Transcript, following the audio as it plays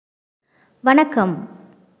வணக்கம்.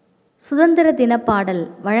 சுதந்திர தின பாடல்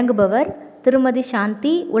வழங்குபவர் திருமதி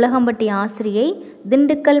சாந்தி, உலகம்பட்டி ஆசிரியை,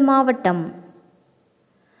 திண்டுக்கல் மாவட்டம்.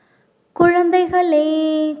 குழந்தைகளே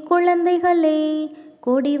குழந்தைகளே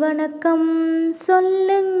கொடி வணக்கம்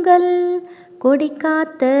சொல்லுங்கள், கொடி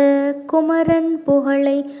காத்த குமரன்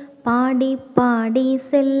புகழை பாடி பாடி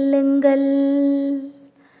செல்லுங்கள்.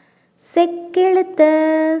 செக்கெழுத்த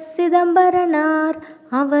சிதம்பரனார்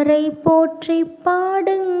அவரை போற்றி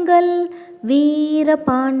பாடுங்கள், வீர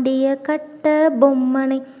பாண்டிய கட்ட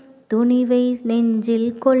பொம்மனை துணிவை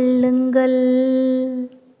நெஞ்சில் கொள்ளுங்கள்.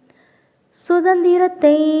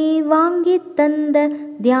 சுதந்திரத்தை வாங்கி தந்த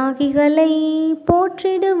தியாகிகளை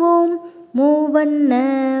போற்றிடுவோம், மூவண்ண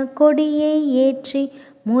கொடியை ஏற்றி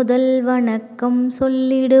முதல் வணக்கம்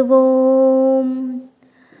சொல்லிடுவோம்.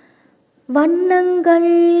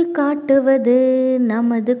 வண்ணங்கள் காட்டுவது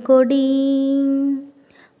நமது கொடி,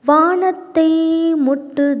 வானத்தை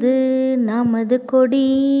முட்டுது நமது கொடி,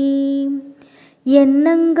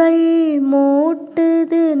 எண்ணங்கள்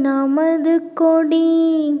மூட்டுது நமது கொடி,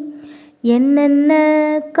 என்னென்ன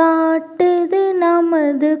காட்டுது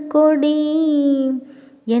நமது கொடி,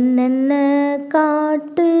 என்னென்ன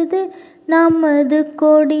காட்டுது நமது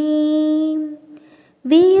கொடி.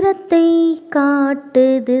 வீரத்தை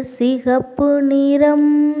காட்டுது சிகப்பு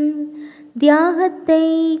நிறம், தியாகத்தை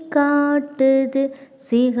காட்டுது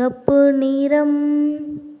சிகப்பு நிறம்,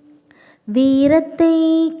 வீரத்தை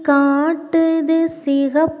காட்டுது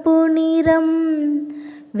சிகப்பு நிறம்,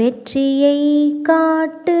 வெற்றியை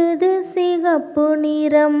காட்டுது சிகப்பு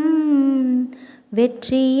நிறம்,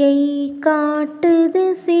 வெற்றியை காட்டுது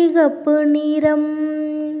சிகப்பு நிறம்,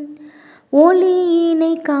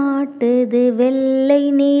 ஒளியினை காட்டுது வெள்ளை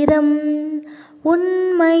நிறம்,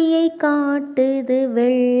 உண்மையை காட்டுது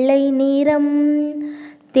வெள்ளை நிறம்,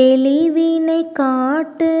 தெளிவினை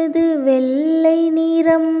காட்டுது வெள்ளை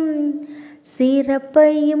நிறம்,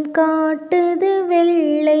 சிறப்பையும் காட்டுது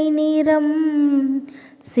வெள்ளை நிறம்,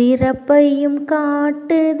 சிறப்பையும்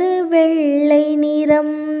காட்டுது வெள்ளை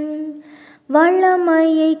நிறம்,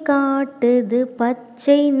 வளமையை காட்டுது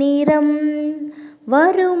பச்சை நிறம்,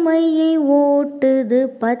 வறுமையை ஓட்டுது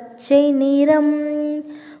பச்சை நிறம்,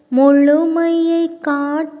 முழுமையை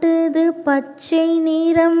காட்டுது பச்சை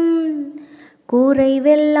நிறம்,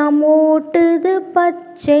 குறைவெல்லாம் ஓட்டுது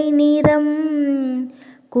பச்சை நிறம்,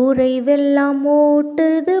 குறைவெல்லாம்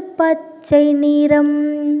ஓட்டுது பச்சை நிறம்,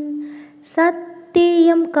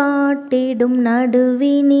 சத்தியம் காட்டிடும்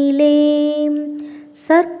நடுவினிலே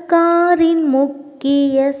சர்க்காரின்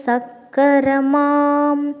முக்கிய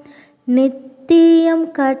சக்கரமாம், நித்தியம்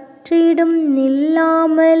கற்றிடும்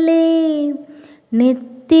நில்லாமலே,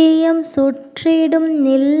 நித்தியம் சுற்றிடும்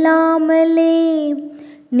நில்லாமலே,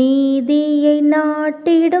 நீதியை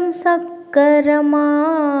நாட்டிடும்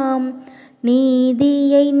சக்கரமாம்,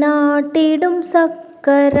 நீதியை நாட்டிடும்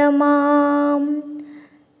சக்கரமாம்.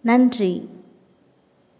 நன்றி.